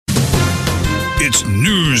It's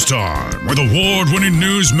news time with award-winning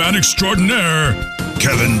newsman extraordinaire,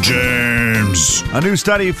 Kevin James. A new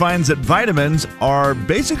study finds that vitamins are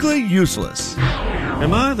basically useless.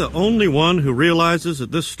 Am I the only one who realizes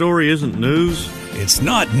that this story isn't news? It's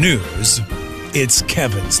not news. It's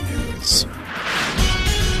Kevin's news.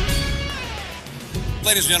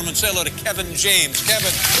 Ladies and gentlemen, say hello to Kevin James. Kevin.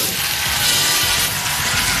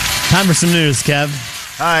 Time for some news, Kev.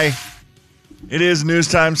 Hi. It is news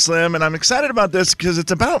time, Slim, and I'm excited about this because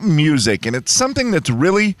it's about music, and it's something that's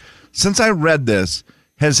really, since I read this,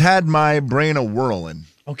 has had my brain a-whirling.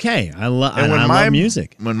 Okay, I love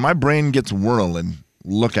music. When my brain gets whirling,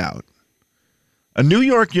 look out. A New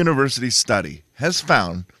York University study has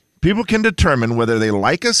found people can determine whether they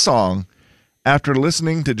like a song after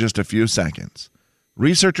listening to just a few seconds.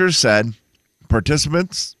 Researchers said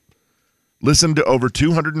participants listened to over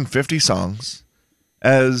 250 songs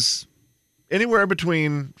as anywhere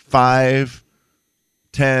between 5,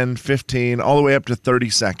 10, 15, all the way up to 30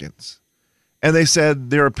 seconds. And they said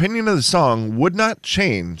their opinion of the song would not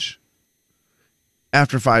change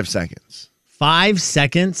after 5 seconds. 5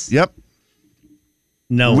 seconds? Yep.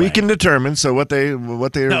 No we way. can determine, so what the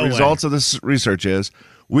results of this research is,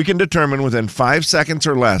 we can determine within 5 seconds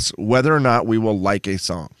or less whether or not we will like a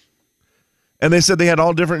song. And they said they had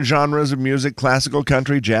all different genres of music: classical,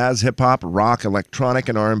 country, jazz, hip-hop, rock, electronic,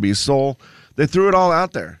 and R&B soul. They threw it all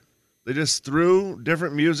out there. They just threw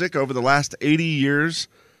different music over the last 80 years,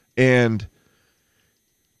 and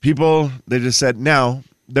people, they just said, now,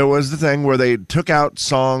 there was the thing where they took out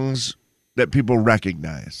songs that people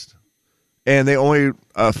recognized, and they only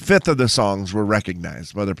a fifth of the songs were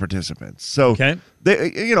recognized by the participants. So, okay.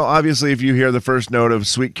 They, obviously, if you hear the first note of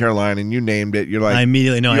Sweet Caroline and you named it, you're like, I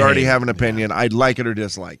immediately know. You already have an opinion. Yeah. I'd like it or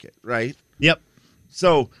dislike it, right? Yep.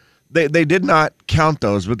 So they did not count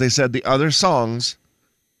those, but they said the other songs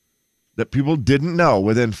that people didn't know,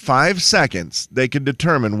 within 5 seconds, they could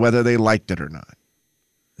determine whether they liked it or not.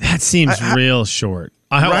 That seems real short.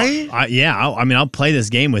 Right? I'll play this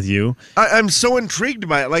game with you. I'm so intrigued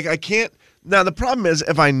by it. Like, I can't. Now, the problem is,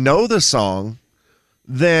 if I know the song,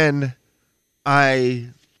 then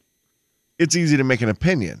it's easy to make an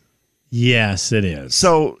opinion. Yes, it is.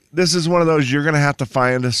 So this is one of those, you're going to have to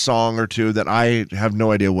find a song or two that I have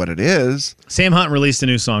no idea what it is. Sam Hunt released a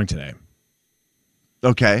new song today.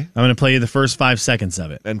 Okay. I'm going to play you the first 5 seconds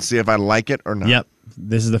of it. And see if I like it or not. Yep.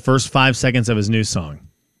 This is the first 5 seconds of his new song.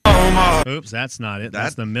 Oops, that's not it.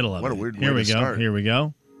 That's the middle of it. What a weird way Here we to go. start. Here we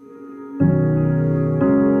go.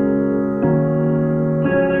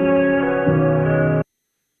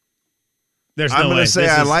 There's no way. I'm going to say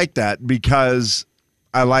I like that because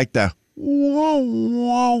I like that. Whoa,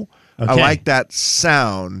 whoa. Okay. I like that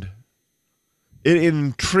sound. It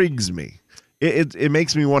intrigues me. It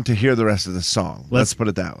makes me want to hear the rest of the song. Let's put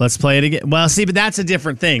it that way. Let's play it again. Well, see, but that's a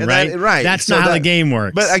different thing, right? Right. That's not how the game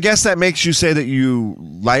works. But I guess that makes you say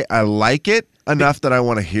that I like it enough that I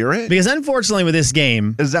want to hear it. Because unfortunately with this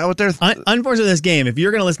game, is that what they're unfortunately with this game, if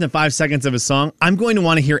you're going to listen to 5 seconds of a song, I'm going to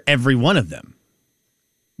want to hear every one of them.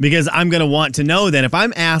 Because I'm going to want to know then, if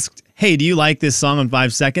I'm asked, hey, do you like this song in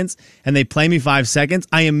 5 seconds? And they play me 5 seconds,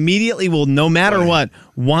 I immediately will, no matter what,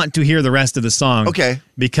 want to hear the rest of the song. Okay.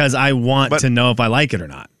 Because I want to know if I like it or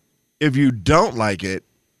not. If you don't like it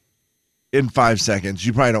in 5 seconds,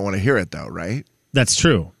 you probably don't want to hear it though, right? That's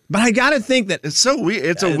true. But I got to think that it's so weird.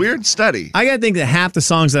 It's a weird study. I got to think that half the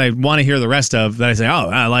songs that I want to hear the rest of, that I say, oh,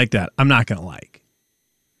 I like that, I'm not going to like.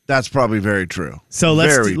 That's probably very true. So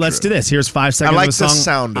let's do this. Here's 5 seconds of a song. I like the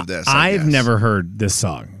sound of this. I've never heard this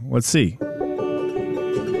song. Let's see.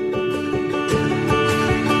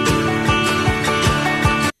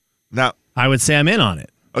 Now, I would say I'm in on it.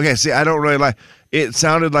 Okay, see, I don't really like it.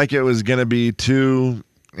 Sounded like it was going to be too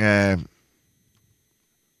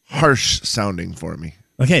harsh sounding for me.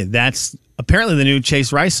 Okay, that's apparently the new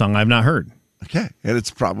Chase Rice song I've not heard. Okay, and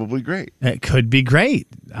it's probably great. It could be great.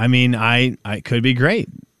 I mean, I could be great.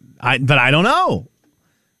 But I don't know.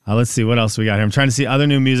 Let's see what else we got here. I'm trying to see other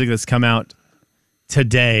new music that's come out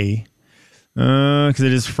today because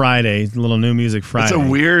it is Friday. A little new music Friday.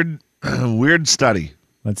 It's a weird study.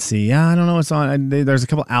 Let's see. Yeah, I don't know what's on. There's a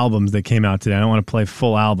couple albums that came out today. I don't want to play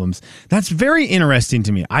full albums. That's very interesting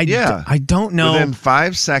to me. I don't know. Within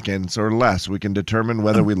 5 seconds or less, we can determine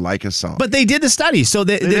whether we like a song. But they did the study, so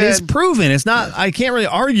it is proven. It's not. I can't really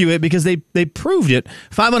argue it because they proved it.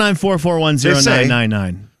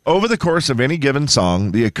 509-441-0999. Over the course of any given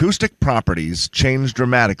song, the acoustic properties change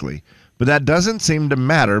dramatically, but that doesn't seem to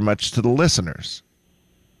matter much to the listeners.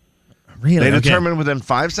 Really? They determine within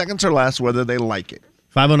 5 seconds or less whether they like it.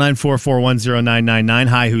 509-441-0999.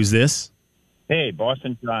 Hi, who's this? Hey,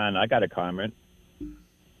 Boston John. I got a comment.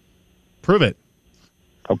 Prove it.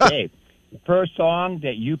 Okay. The first song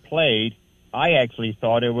that you played, I actually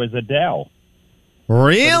thought it was Adele.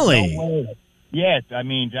 Really? Yes. I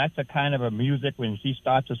mean, that's the kind of a music when she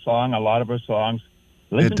starts a song, a lot of her songs.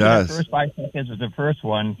 Listen It to does. the first 5 seconds of the first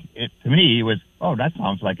one. To me, it was, that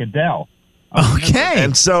sounds like Adele. Okay.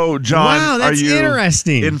 And so, John, Wow, that's are you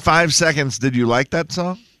interesting. in 5 seconds? Did you like that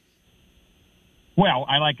song? Well,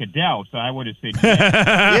 I like Adele, so I would have said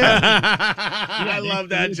I love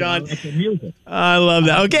that, John. I love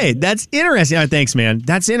that. Okay, that's interesting. Oh, thanks, man.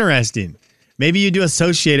 That's interesting. Maybe you do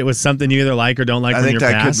associate it with something you either like or don't like I from think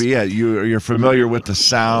your that past. could be it. You're familiar with the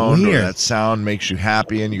sound, Weird. or that sound makes you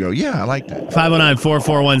happy, and you go, yeah, I like that.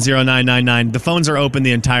 509-441-0999. The phones are open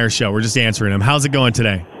the entire show. We're just answering them. How's it going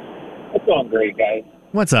today? It's going great, guys.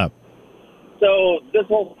 What's up? So this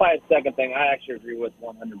whole 5-second thing, I actually agree with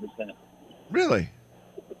 100%. Really?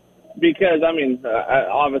 Because, I mean,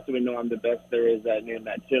 obviously we know I'm the best there is at name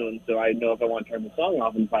that tune, so I know if I want to turn the song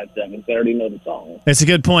off in 5 seconds, I already know the song. It's a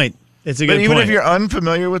good point. It's a good But point. even if you're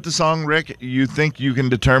unfamiliar with the song, Rick, you think you can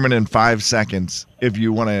determine in 5 seconds if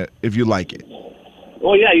you like it.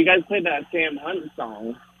 Well, yeah, you guys played that Sam Hunt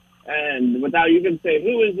song, and without you could say,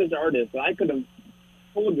 who is this artist? I could have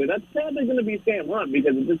told you, that's probably going to be Sam Hunt,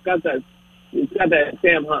 because it just got that... It's got that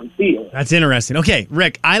Sam Hunt feel. That's interesting. Okay,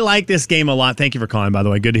 Rick, I like this game a lot. Thank you for calling, by the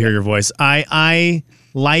way. Good to hear your voice. I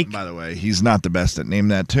like... By the way, he's not the best at Name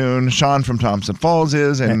That Tune. Sean from Thompson Falls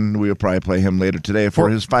is, and we'll probably play him later today for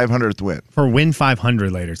his 500th win. For Win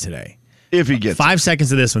 500 later today. If he gets 5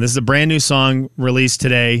 seconds of this one. This is a brand new song released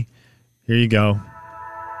today. Here you go.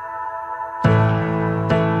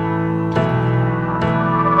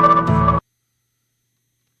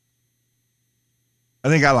 I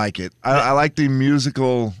think I like it. I like the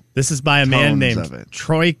musical. This is by a man tones named of it.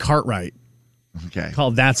 Troy Cartwright. Okay.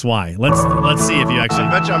 Called That's Why. Let's see if you actually...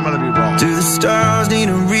 I bet you I'm going to be wrong. Do the stars need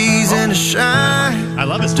a reason to shine? I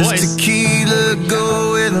love his Just voice. tequila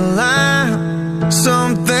go with a lime.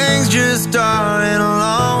 Some things just are and will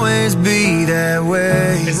always be that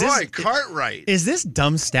way. Troy Cartwright. Is this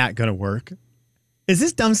dumb stat going to work? Is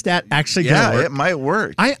this dumb stat actually going to Yeah, work? it might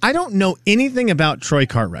work. I don't know anything about Troy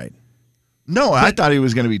Cartwright. No, I thought he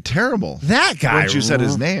was going to be terrible. That guy. Once you said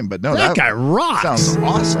his name, but no, that guy rocks. Sounds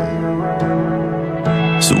awesome.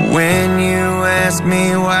 So when you ask me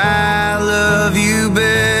why I love you,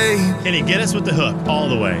 babe, Can he get us with the hook all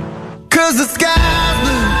the way? 'cause the sky's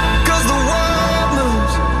blue, 'cause the world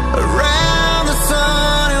moves around the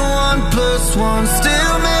sun, and 1 + 1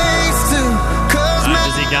 still makes 2. 'Cause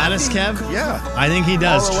Does he got us, Kev? Yeah. I think he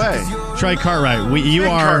does. All the way. Troy Cartwright. Big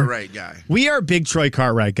Cartwright guy. We are big Troy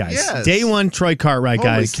Cartwright guys. Yes. Day one Troy Cartwright Holy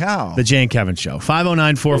guys. cow. The Jay and Kevin Show.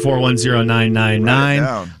 509-441-0999. Write it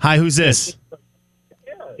down. Hi, who's this?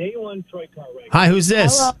 Day one, Troy Cartwright. Hi, who's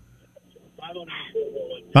this?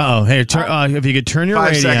 Uh-oh. Hey, if you could turn your 5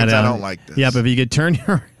 radio seconds, down. I don't like this. Yep, if you could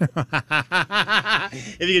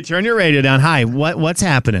turn your radio down. Hi, what's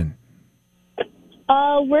happening?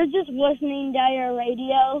 We're just listening to your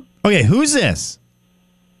radio. Okay, who's this?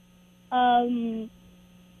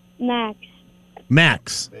 Max.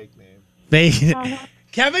 Max. Fake name. Fake. Uh-huh.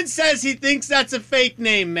 Kevin says he thinks that's a fake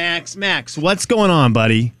name, Max. Max, what's going on,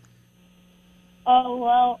 buddy? Oh,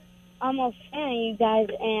 well, I'm a fan of you guys,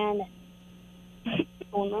 and I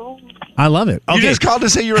don't know. I love it. You just called to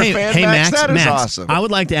say you're a fan, Max? That is Max, awesome. I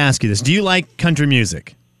would like to ask you this. Do you like country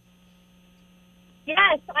music?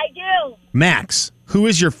 Yes, I do. Max, who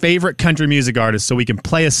is your favorite country music artist so we can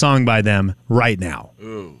play a song by them right now?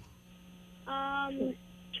 Ooh.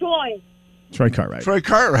 Troy. Troy Cartwright. Troy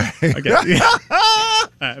Cartwright. Okay.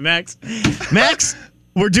 Max,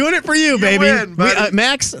 we're doing it for you, baby. win, buddy.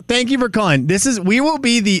 Max, thank you for calling. We will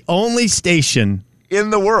be the only station In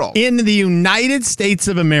the world. in the United States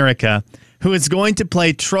of America who is going to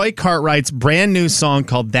play Troy Cartwright's brand new song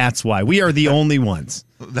called That's Why. We are the only ones.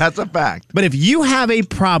 That's a fact. But if you have a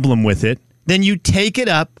problem with it, then you take it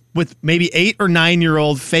up with maybe 8 or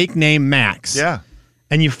 9-year-old fake name Max. Yeah.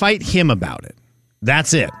 And you fight him about it.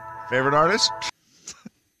 That's it. Favorite artist?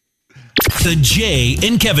 The Jay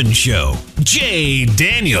and Kevin Show. Jay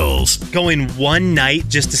Daniels. Going one night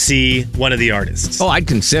just to see one of the artists. Oh, I'd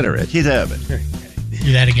consider it. Keith Urban.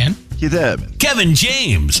 Do that again? Keith Urban. Kevin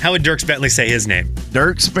James. How would Dierks Bentley say his name?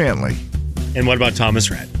 Dirk Bentley. And what about Thomas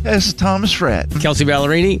Rhett? This is Thomas Rhett. Kelsey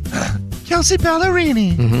Ballerini. Kelsey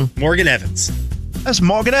Ballerini. Morgan Evans. That's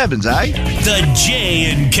Morgan Evans, eh? The Jay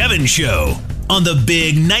and Kevin Show on the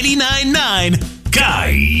Big 99.9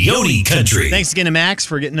 Coyote Country. Thanks again to Max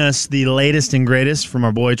for getting us the latest and greatest from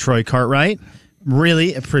our boy Troy Cartwright.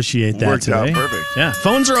 Really appreciate that Worked today. out perfect. Yeah,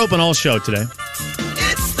 phones are open all show today.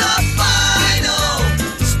 it's the final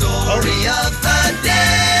story of the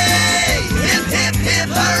day. Hip, hip, hip,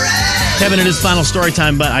 hooray! Kevin, it is final story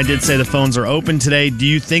time, but I did say the phones are open today. Do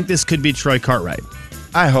you think this could be Troy Cartwright?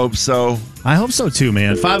 I hope so. I hope so too,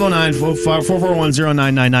 man.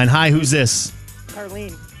 509-441-0999. Hi, who's this?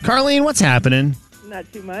 Carlene. Carlene, what's happening?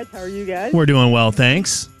 Not too much. How are you guys? We're doing well,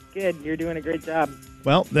 thanks. Good. You're doing a great job.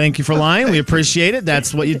 Well, thank you for lying. We appreciate it.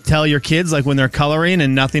 That's what you tell your kids, like when they're coloring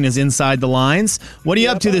and nothing is inside the lines. What are you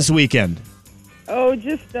up to this weekend? Oh,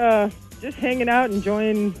 just hanging out,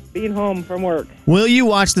 enjoying being home from work. Will you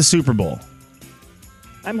watch the Super Bowl?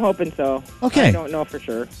 I'm hoping so. Okay. I don't know for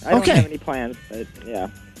sure. I don't have any plans, but yeah.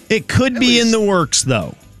 It could be in the works,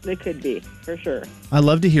 though. It could be, for sure. I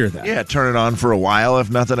love to hear that. Yeah, turn it on for a while,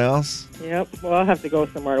 if nothing else. Yep. Well, I'll have to go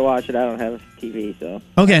somewhere to watch it. I don't have TV, so.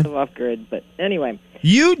 Okay. I'm off grid, but anyway.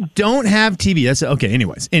 You don't have TV. That's okay.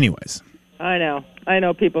 Anyways. I know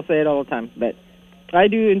people say it all the time, but I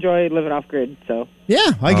do enjoy living off grid, so.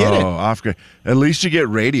 Yeah, I get it. Oh, off grid. At least you get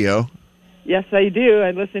radio. Yes, I do.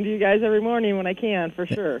 I listen to you guys every morning when I can, for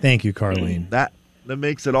sure. Thank you, Carlene. That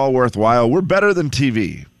makes it all worthwhile. We're better than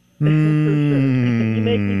TV. For sure. You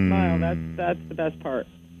make me smile. That's the best part.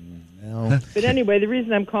 Well. But anyway, the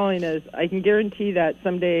reason I'm calling is I can guarantee that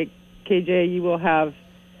someday, KJ, you will have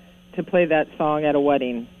to play that song at a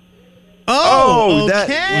wedding. Oh,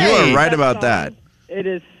 okay. You are right about that. It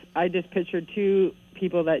is. I just pictured two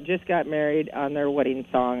people that just got married on their wedding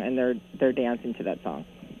song, and they're dancing to that song.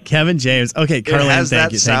 Kevin James. Okay, Carlene, it has thank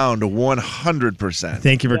that you. sound 100%.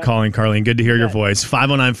 Thank you for calling, Carlene. Good to hear your voice.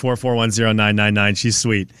 509-441-0999. She's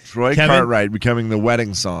sweet. Troy Cartwright becoming the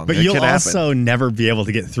wedding song. But you'll also never be able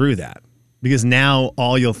to get through that because now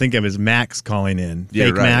all you'll think of is Max calling in,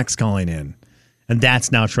 fake Max calling in. And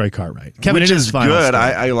that's now Troy Cartwright. Kevin, which it is good.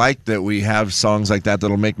 I like that we have songs like that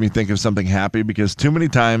that'll make me think of something happy because too many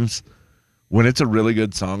times when it's a really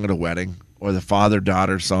good song at a wedding or the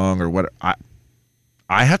father-daughter song or what,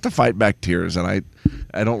 I have to fight back tears, and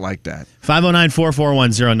I don't like that.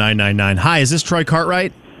 509-441-0999. Hi, is this Troy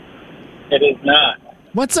Cartwright? It is not.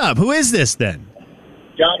 What's up? Who is this then?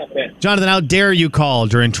 Jonathan. Jonathan, how dare you call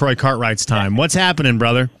during Troy Cartwright's time? What's happening,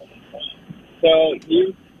 brother? So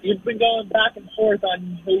you've been going back and forth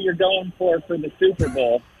on who you're going for the Super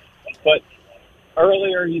Bowl, but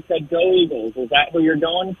earlier you said go Eagles. Is that who you're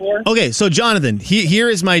going for? Okay, so Jonathan, here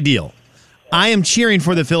is my deal. I am cheering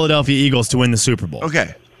for the Philadelphia Eagles to win the Super Bowl.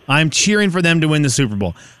 Okay. I'm cheering for them to win the Super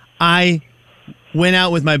Bowl. I went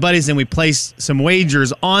out with my buddies and we placed some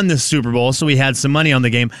wagers on the Super Bowl, so we had some money on the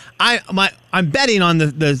game. I'm betting on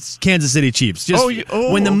the Kansas City Chiefs.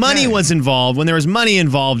 When the money was involved, when there was money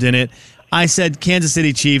involved in it, I said Kansas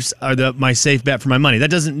City Chiefs are my safe bet for my money.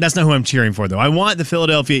 That's not who I'm cheering for, though. I want the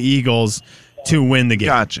Philadelphia Eagles to win the game.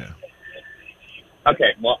 Gotcha.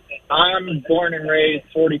 Okay, well, I'm born and raised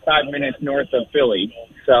 45 minutes north of Philly,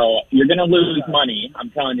 so you're going to lose money.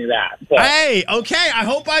 I'm telling you that. But hey, okay, I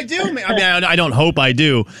hope I do. I mean, I don't hope I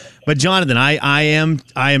do, but Jonathan, I am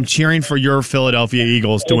cheering for your Philadelphia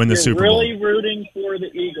Eagles to win the Super Bowl. If you're really rooting for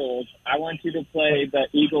the Eagles, I want you to play the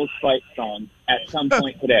Eagles fight song at some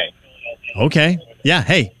point today. Okay. Yeah.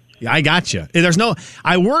 Hey, I got you.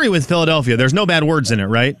 I worry with Philadelphia. There's no bad words in it,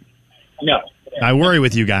 right? No. I worry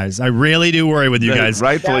with you guys. I really do worry with you guys.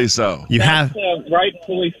 Rightfully so.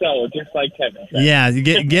 Rightfully so, just like Kevin said. Yeah,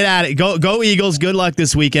 get at it. Go Eagles. Good luck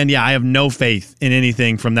this weekend. Yeah, I have no faith in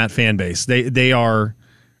anything from that fan base. They are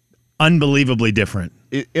unbelievably different.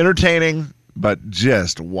 Entertaining, but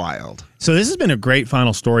just wild. So this has been a great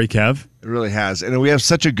final story, Kev. It really has. And we have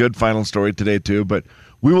such a good final story today, too. But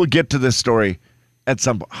we will get to this story at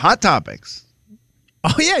some Hot Topics.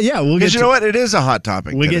 Oh, yeah. Because you know what? It is a hot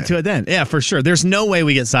topic We'll get to it then. Yeah, for sure. There's no way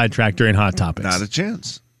we get sidetracked during Hot Topics. Not a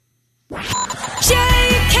chance. Jay,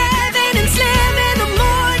 Kevin, and Slim in the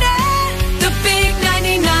morning. The big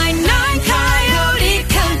 99.9 Coyote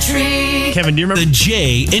Country. Kevin, do you remember? The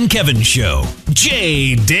Jay and Kevin Show.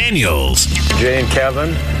 Jay Daniels. Jay and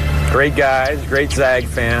Kevin, great guys, great Zag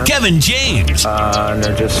fans. Kevin James. And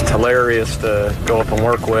they're just hilarious to go up and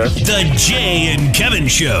work with. The Jay and Kevin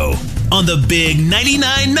Show on the big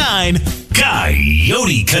 99.9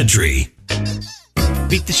 Coyote Country.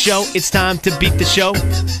 Beat the show, it's time to beat the show.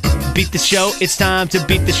 Beat the show, it's time to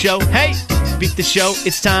beat the show. Hey! Beat the show,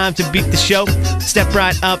 it's time to beat the show. Step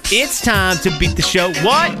right up, it's time to beat the show.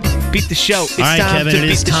 What? Beat the show, it's time to beat the show. All right, Kevin, it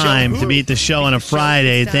is time to beat the show on a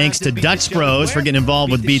Friday. Thanks to Dutch Bros for getting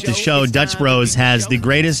involved with Beat the Show. Dutch Bros has the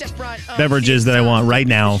greatest beverages that I want right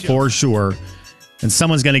now, for sure. And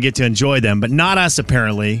someone's going to get to enjoy them, but not us,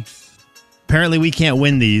 apparently. Apparently, we can't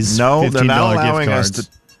win these. No, they're not $15 allowing gift cards. us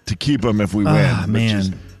to keep them if we win.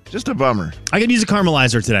 Man. Just a bummer. I could use a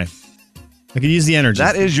caramelizer today. I could use the energy.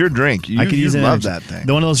 That is your drink. I could use love that thing.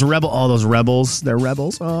 The one of those those Rebels. They're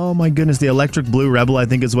Rebels. Oh my goodness, the Electric Blue Rebel, I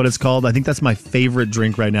think is what it's called. I think that's my favorite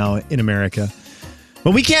drink right now in America.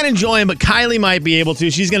 But we can't enjoy them, but Kylie might be able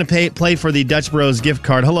to. She's going to play for the Dutch Bros gift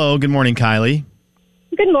card. Hello, good morning, Kylie.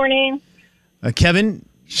 Good morning. Kevin,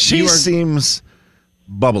 she seems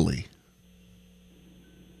bubbly.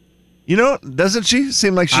 You know, doesn't she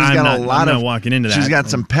seem like she's got a lot of walking into that. She's got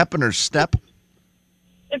some pep in her step.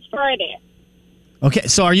 It's Friday. Okay,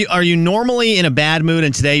 so are you normally in a bad mood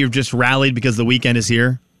and today you've just rallied because the weekend is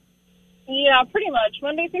here? Yeah, pretty much.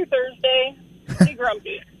 Monday through Thursday, pretty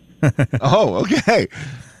grumpy. Oh, okay.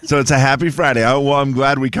 So it's a happy Friday. Oh, well, I'm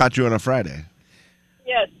glad we caught you on a Friday.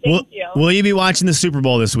 Yes, thank you. Will you be watching the Super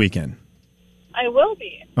Bowl this weekend? I will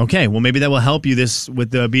be. Okay, well, maybe that will help you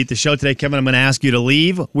with the Beat the Show today. Kevin, I'm going to ask you to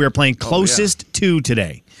leave. We're playing closest to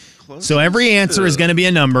today. So every answer is going to be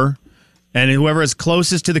a number. And whoever is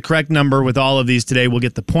closest to the correct number with all of these today will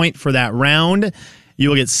get the point for that round. You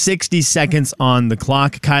will get 60 seconds on the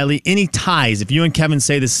clock. Kylie, any ties, if you and Kevin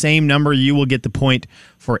say the same number, you will get the point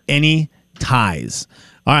for any ties.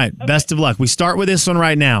 All right, Best of luck. We start with this one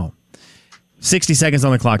right now. 60 seconds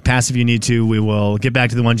on the clock. Pass if you need to. We will get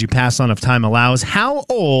back to the ones you pass on if time allows. How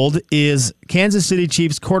old is Kansas City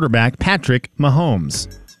Chiefs quarterback Patrick Mahomes?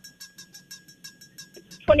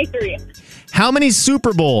 23. How many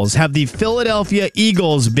Super Bowls have the Philadelphia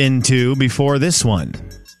Eagles been to before this one?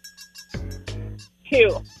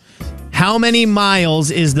 2. How many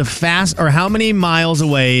miles how many miles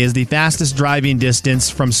away is the fastest driving distance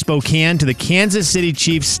from Spokane to the Kansas City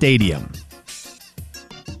Chiefs Stadium?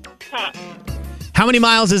 How many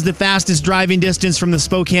miles is the fastest driving distance from the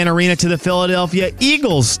Spokane Arena to the Philadelphia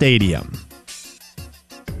Eagles Stadium?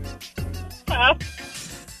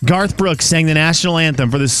 Garth Brooks sang the national anthem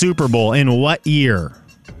for the Super Bowl in what year?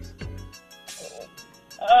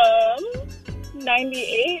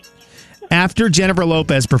 98. After Jennifer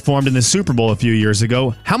Lopez performed in the Super Bowl a few years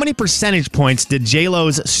ago, how many percentage points did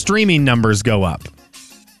J-Lo's streaming numbers go up?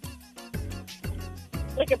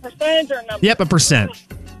 Like a percentage or a number? Yep, a percent.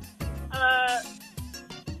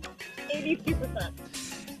 82%.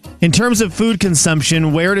 In terms of food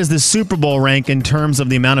consumption, where does the Super Bowl rank in terms of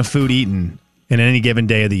the amount of food eaten in any given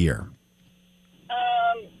day of the year?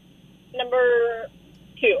 Number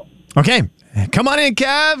 2. Okay. Come on in,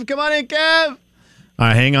 Kev. Come on in, Kev. All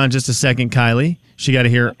right, hang on just a second, Kylie. She got to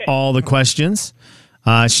hear all the questions.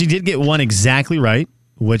 She did get one exactly right,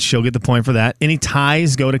 which she'll get the point for that. Any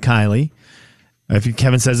ties go to Kylie. If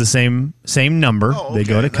Kevin says the same number, they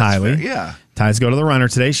go to Kylie. Fair. Yeah. Ties go to the runner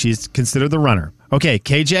today. She's considered the runner. Okay,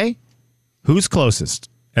 KJ, who's closest?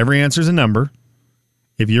 Every answer is a number.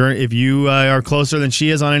 If you are closer than she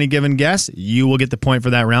is on any given guess, you will get the point for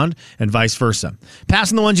that round, and vice versa.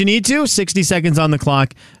 Passing the ones you need to, 60 seconds on the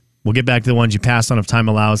clock. We'll get back to the ones you passed on if time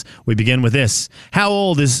allows. We begin with this. How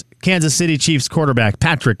old is Kansas City Chiefs quarterback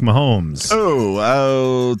Patrick Mahomes?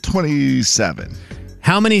 27.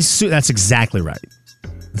 How many that's exactly right.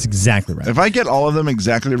 That's exactly right. If I get all of them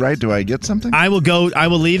exactly right, do I get something? I will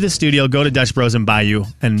leave the studio, go to Dutch Bros and buy you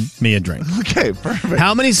and me a drink. Okay, perfect.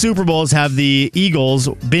 How many Super Bowls have the Eagles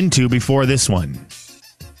been to before this one?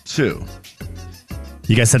 2.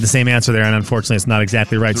 You guys had the same answer there, and unfortunately it's not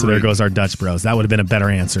exactly right, 3. So there goes our Dutch Bros. That would have been a better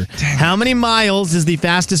answer. Dang. How many miles is the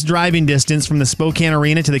fastest driving distance from the Spokane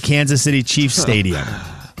Arena to the Kansas City Chiefs Stadium?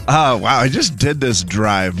 Oh, wow. I just did this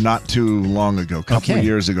drive not too long ago, a couple of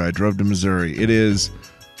years ago. I drove to Missouri. It is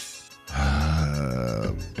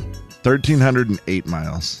 1,308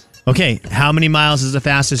 miles. Okay, how many miles is the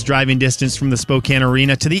fastest driving distance from the Spokane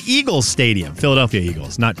Arena to the Eagles Stadium? Philadelphia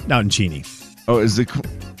Eagles, not out in Cheney. Oh, is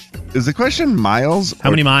the question miles? How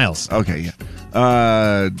many miles? Okay, yeah.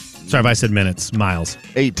 Sorry if I said minutes. Miles.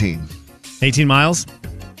 18. 18 miles?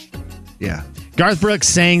 Yeah. Garth Brooks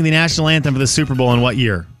sang the national anthem for the Super Bowl in what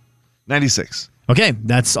year? 96. Okay,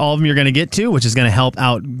 that's all of them you're going to get to, which is going to help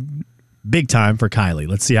out big time for Kylie.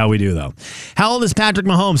 Let's see how we do, though. How old is Patrick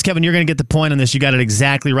Mahomes? Kevin, you're going to get the point on this. You got it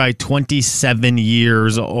exactly right. 27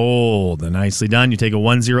 years old. Nicely done. You take a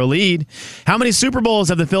 1-0 lead. How many Super Bowls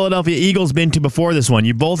have the Philadelphia Eagles been to before this one?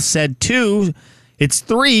 You both said 2. It's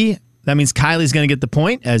 3. That means Kylie's going to get the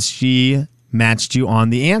point as she matched you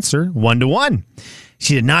on the answer 1-1.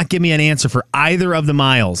 She did not give me an answer for either of the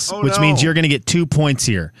miles, which means you're going to get 2 points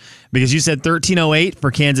here. Because you said 1308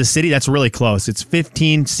 for Kansas City. That's really close. It's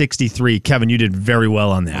 1563. Kevin, you did very well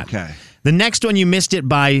on that. Okay. The next one, you missed it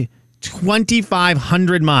by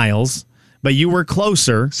 2,500 miles, but you were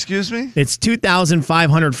closer. Excuse me? It's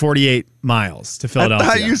 2,548 miles to Philadelphia.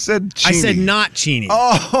 I thought you said Cheney. I said not Cheney.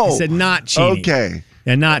 Oh. I said not Cheney. Okay.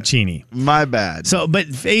 and not Cheney. My bad. So, but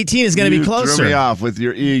 18 is going to be closer. You threw me off with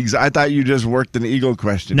your Eags. I thought you just worked an Eagle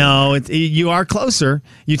question. No, you are closer.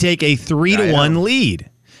 You take a 3-1 lead.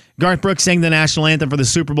 Garth Brooks sang the national anthem for the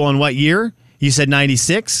Super Bowl in what year? You said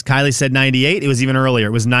 96. Kylie said 98. It was even earlier.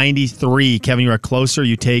 It was 93. Kevin, you are closer.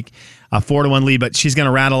 You take a 4-1 lead, but she's going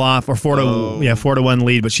to rattle off, or 4-1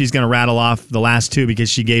 lead, but she's going to rattle off the last two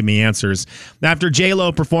because she gave me answers. After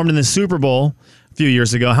J-Lo performed in the Super Bowl a few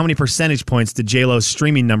years ago, how many percentage points did J-Lo's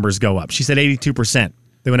streaming numbers go up? She said 82%.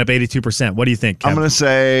 They went up 82%. What do you think, Kevin? I'm going to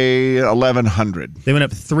say 1,100. They went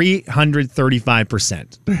up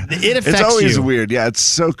 335%. It affects you. It's always weird. Yeah, it's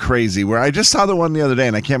so crazy. Where I just saw the one the other day,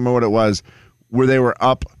 and I can't remember what it was, where they were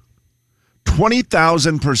up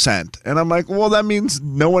 20,000%. And I'm like, well, that means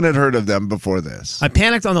no one had heard of them before this. I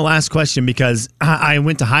panicked on the last question because I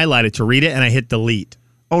went to highlight it to read it, and I hit delete.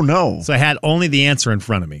 Oh, no. So I had only the answer in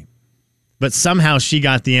front of me. But somehow she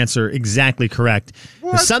got the answer exactly correct.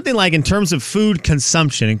 Something like, in terms of food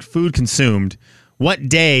consumption and food consumed, what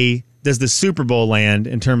day does the Super Bowl land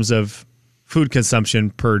in terms of food consumption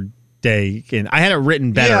per day? And I had it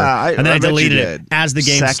written better, and then I deleted it as the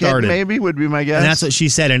game started. Maybe would be my guess. And that's what she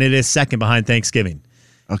said, and it is second behind Thanksgiving.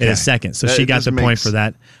 Okay. It is second, so she got the point for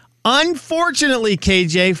that. Unfortunately,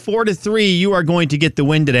 KJ, 4-3, you are going to get the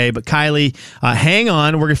win today. But Kylie, hang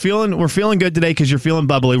on. We're feeling good today because you're feeling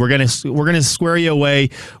bubbly. We're gonna square you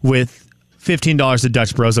away with $15 to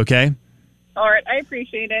Dutch Bros. Okay. All right, I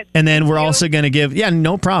appreciate it. And then we're also going to give,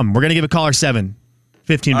 no problem. We're going to give a caller 7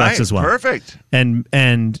 $15 as well. Perfect.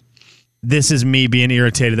 And this is me being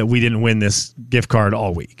irritated that we didn't win this gift card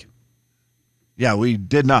all week. Yeah, we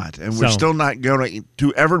did not, and we're still not going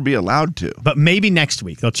to ever be allowed to. But maybe next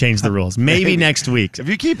week they'll change the rules. Maybe next week. If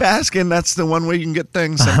you keep asking, that's the one way you can get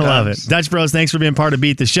things sometimes. I love it. Dutch Bros, thanks for being part of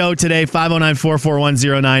Beat the Show today.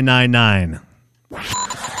 509-441-0999.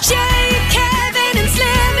 Jay, Kevin, and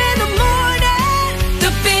Slim in the morning.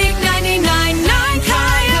 The big 99.9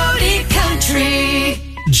 Coyote Country.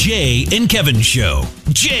 Jay and Kevin Show.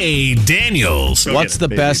 Jay Daniels. What's the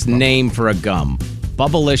best name for a gum?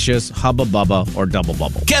 Bubblicious, Hubba Bubba, or Double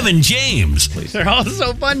Bubble? Kevin James. Please. They're all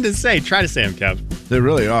so fun to say. Try to say them, Kev. They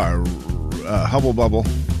really are. Hubble Bubble.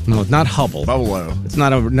 No, it's not Hubble. Bubble-o. That's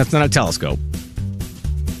not a telescope.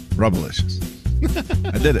 Rubblicious.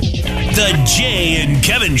 I did it. The Jay and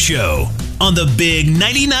Kevin Show on the big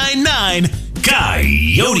 99.9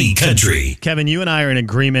 Coyote Country. Kevin, you and I are in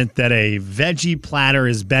agreement that a veggie platter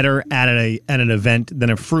is better at an event than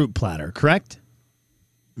a fruit platter, correct?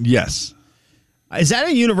 Yes. Is that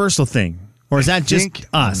a universal thing, or is that just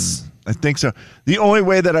us? I think so. The only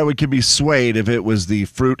way that could be swayed if it was the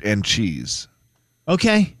fruit and cheese.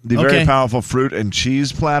 Okay. The very powerful fruit and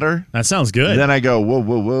cheese platter. That sounds good. Then I go,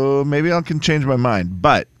 whoa, maybe I can change my mind.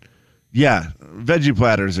 But, yeah, veggie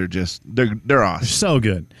platters are just, they're awesome. So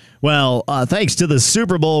good. Well, thanks to the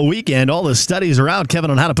Super Bowl weekend, all the studies are out,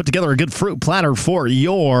 Kevin, on how to put together a good fruit platter for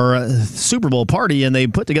your Super Bowl party, and they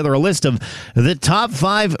put together a list of the top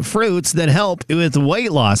 5 fruits that help with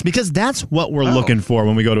weight loss, because that's what we're looking for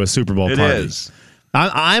when we go to a Super Bowl party. It is.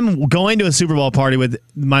 I'm going to a Super Bowl party with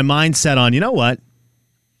my mind set on, you know what?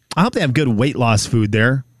 I hope they have good weight loss food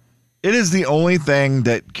there. It is the only thing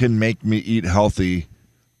that can make me eat healthy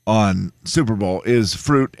on Super Bowl is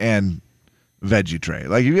fruit and veggie tray.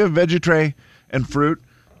 Like, if you have veggie tray and fruit,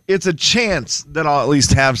 it's a chance that I'll at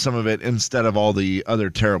least have some of it instead of all the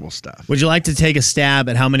other terrible stuff. Would you like to take a stab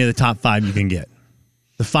at how many of the top 5 you can get?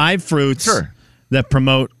 The 5 fruits that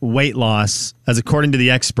promote weight loss, as according to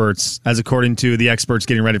the experts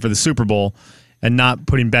getting ready for the Super Bowl and not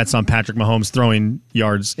putting bets on Patrick Mahomes throwing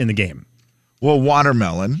yards in the game. Well,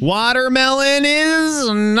 watermelon. Watermelon is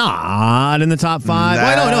not in the top 5.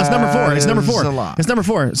 Wait, no, it's number 4. It's number 4. It's number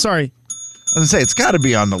 4. Sorry. I was going to say, it's got to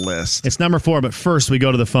be on the list. It's number 4, but first we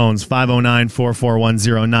go to the phones,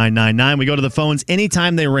 509-441-0999. We go to the phones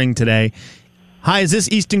anytime they ring today. Hi, is this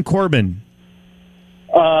Easton Corbin?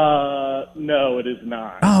 No, it is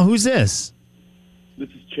not. Oh, who's this? This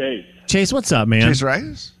is Chase. Chase, what's up, man? Chase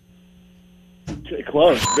Rice?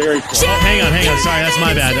 Close, very close. Hang on. Sorry, that's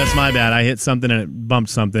my bad. I hit something and it bumped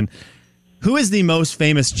something. Who is the most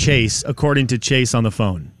famous Chase, according to Chase on the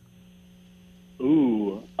phone?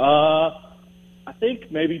 Ooh, I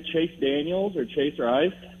think maybe Chase Daniels or Chase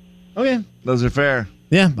Rice. Okay. Those are fair.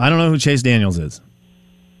 Yeah, I don't know who Chase Daniels is.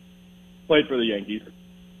 Played for the Yankees.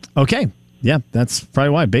 Okay. Yeah, that's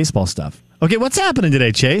probably why. Baseball stuff. Okay, what's happening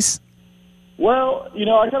today, Chase? Well,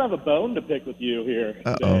 I kind of have a bone to pick with you here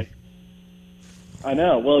today. I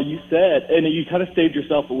know. Well, you said, and you kind of saved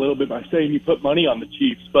yourself a little bit by saying you put money on the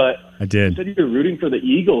Chiefs, but I did. You said you were rooting for the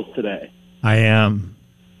Eagles today. I am.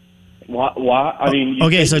 Why? I mean, you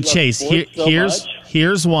okay, say so you love Chase, sports so here's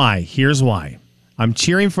much. Here's why. I'm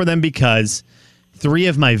cheering for them because 3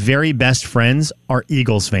 of my very best friends are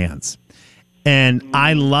Eagles fans. And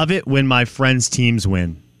I love it when my friends' teams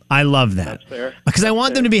win. I love that. That's fair. Because I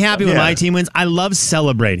want them to be happy when my team wins. I love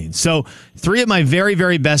celebrating. So 3 of my very,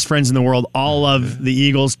 very best friends in the world all love the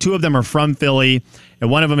Eagles. 2 of them are from Philly,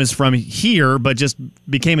 and one of them is from here, but just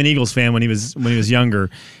became an Eagles fan when he was younger.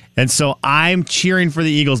 And so I'm cheering for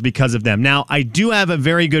the Eagles because of them. Now, I do have a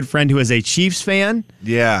very good friend who is a Chiefs fan.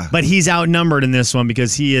 Yeah. But he's outnumbered in this one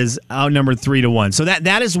because he is outnumbered 3-1. So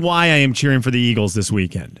that is why I am cheering for the Eagles this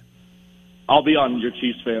weekend. I'll be on your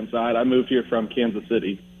Chiefs fan side. I moved here from Kansas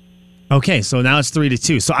City. Okay, so now it's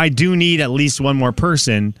 3-2. So I do need at least one more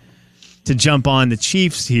person to jump on the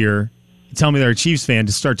Chiefs here, tell me they're a Chiefs fan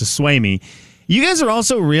to start to sway me. You guys are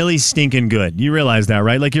also really stinking good. You realize that,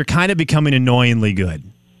 right? Like you're kind of becoming annoyingly good.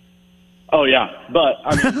 Oh yeah, but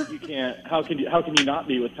I mean, you can't. How can you not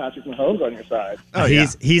be with Patrick Mahomes on your side? Oh,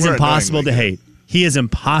 he's impossible to hate. He is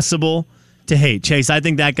impossible to hate. Chase, I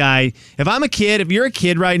think that guy. If you're a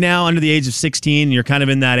kid right now under the age of 16, and you're kind of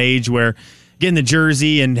in that age where getting the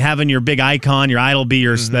jersey and having your big icon, your idol be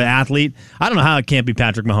the athlete. I don't know how it can't be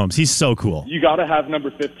Patrick Mahomes. He's so cool. You got to have number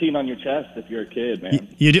 15 on your chest if you're a kid, man.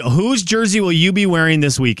 You do. Whose jersey will you be wearing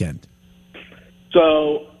this weekend?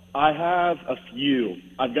 So I have a few.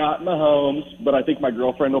 I've got Mahomes, but I think my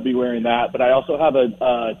girlfriend will be wearing that. But I also have a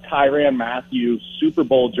Tyrann Mathieu Super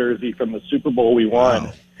Bowl jersey from the Super Bowl we won.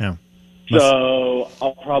 Wow. Yeah. So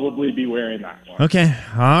I'll probably be wearing that one. Okay.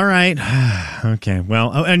 All right. Okay.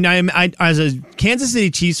 Well, and I as a Kansas City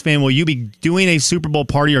Chiefs fan, will you be doing a Super Bowl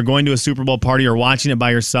party or going to a Super Bowl party or watching it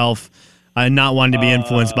by yourself and not wanting to be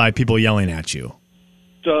influenced by people yelling at you?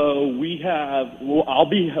 So I'll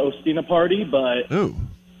be hosting a party, but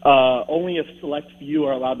only a select few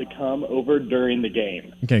are allowed to come over during the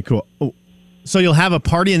game. Okay, cool. Oh, so you'll have a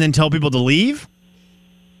party and then tell people to leave?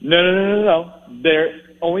 No.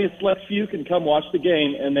 Only a select few can come watch the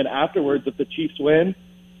game, and then afterwards, if the Chiefs win,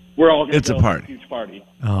 we're all going to go to a huge party.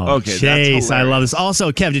 Oh, okay, Chase, I love this.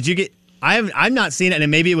 Also, Kev, did you get? I've not seen it,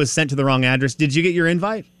 and maybe it was sent to the wrong address. Did you get your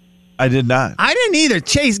invite? I did not. I didn't either.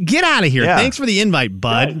 Chase, get out of here. Yeah. Thanks for the invite,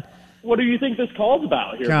 bud. Guys, what do you think this call's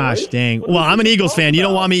about here? Gosh boys? dang. Well, I'm an Eagles fan. You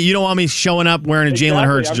don't want me showing up wearing a Jalen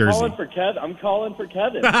Hurts jersey. I'm calling for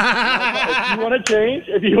Kevin.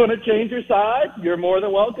 If you want to change your side, you're more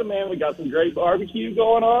than welcome, man. We got some great barbecue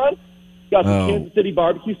going on. Got some Kansas City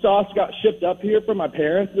barbecue sauce got shipped up here from my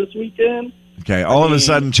parents this weekend. Okay, all of a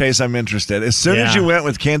sudden, Chase, I'm interested. As soon as you went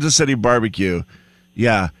with Kansas City barbecue,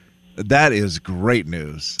 that is great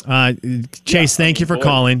news. Chase, thank you for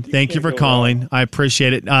calling. Thank you for calling. I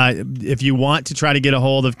appreciate it. If you want to try to get a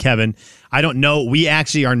hold of Kevin, I don't know. We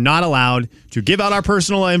actually are not allowed to give out our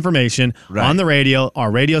personal information on the radio.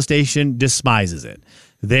 Our radio station despises it.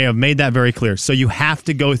 They have made that very clear. So you have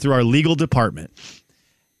to go through our legal department.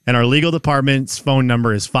 And our legal department's phone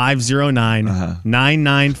number is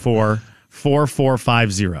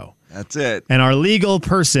 509-994-4450. That's it. And our legal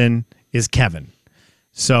person is Kevin.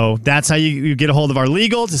 So that's how you get a hold of our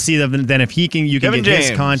legal to see then if you can get James,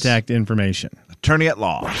 his contact information. Attorney at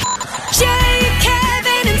law. Jay,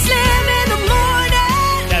 Kevin, and Slim.